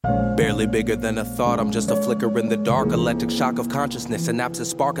Barely bigger than a thought, I'm just a flicker in the dark. Electric shock of consciousness, synapses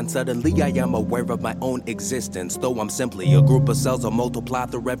spark, and suddenly I am aware of my own existence. Though I'm simply a group of cells that multiply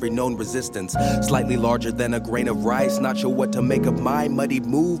through every known resistance. Slightly larger than a grain of rice, not sure what to make of my muddied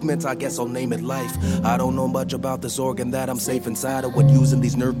movements. I guess I'll name it life. I don't know much about this organ that I'm safe inside of. What using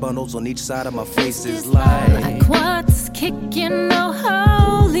these nerve bundles on each side of my face is like what's kicking? Oh,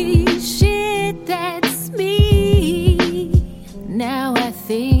 holy shit, that's me. Now I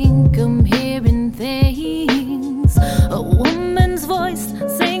think I'm hearing things. A woman's voice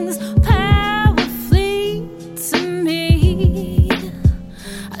sings powerfully to me.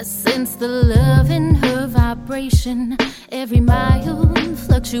 I sense the love in her vibration. Every mild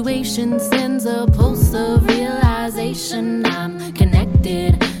fluctuation sends a pulse of realization. I'm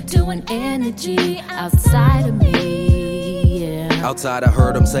connected to an energy outside of me, yeah. Outside I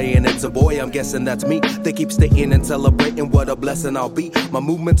heard them saying it's a boy, I'm guessing that's me. They keep staying and celebrating what a blessing I'll be. My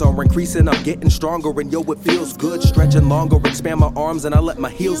movements are increasing, I'm getting stronger, and yo, it feels good. Stretching longer, expand my arms, and I let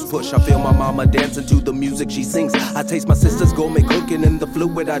my heels push. I feel my mama dancing to the music she sings. I taste my sister's gourmet cooking in the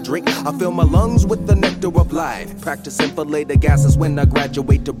fluid I drink. I fill my lungs with the nectar of life, practicing for later gases when I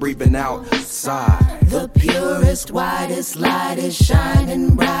graduate to breathing outside. The purest, whitest light is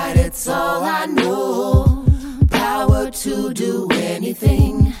shining bright, it's all I know. Power to do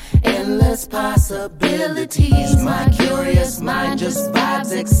anything, endless possibilities. My curious mind just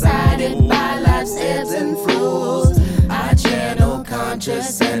vibes, excited by life's ebbs and flows. I channel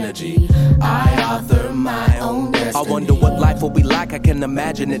conscious energy, I author my own destiny. I wonder what life will be like, I can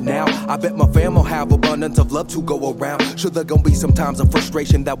imagine it now. I bet my fam will have abundance of love to go around. Sure, there gon' be some times of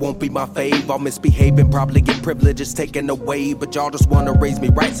frustration that won't be my fave. I'll misbehave and probably get privileges taken away. But y'all just wanna raise me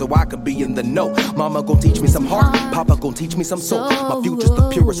right so I can be in the know. Mama gon' teach me some heart, Papa gon' teach me some soul. My future's the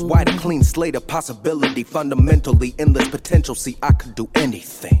purest white, a clean slate of possibility. Fundamentally endless potential, see I could do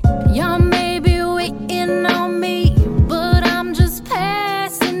anything. Y'all may be waiting on me, but I'm just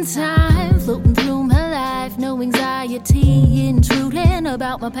passing time, floating through my life, no anxiety intruding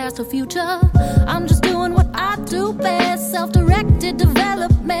about my past or future. I'm just doing what I do best, self-directed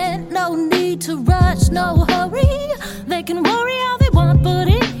development. No need to rush, no hurry. They can worry all they want, but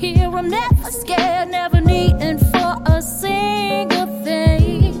in here I'm never scared, never needing for a single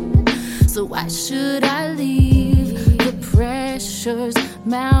thing. So why should I leave? The pressure's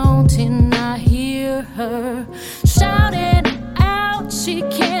mounting, I hear her shouting out, she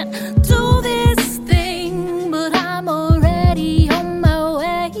can't do this thing, but I'm already on my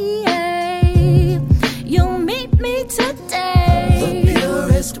way. You'll meet me today. The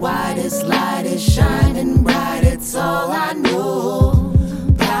purest, whitest light is shining bright, it's all I know.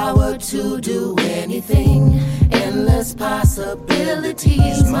 Power to do anything, endless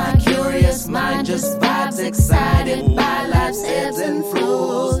possibilities. My curious mind just vibes, excited by life's ebbs and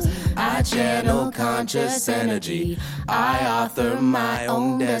flows. I channel conscious energy, I author my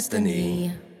own destiny.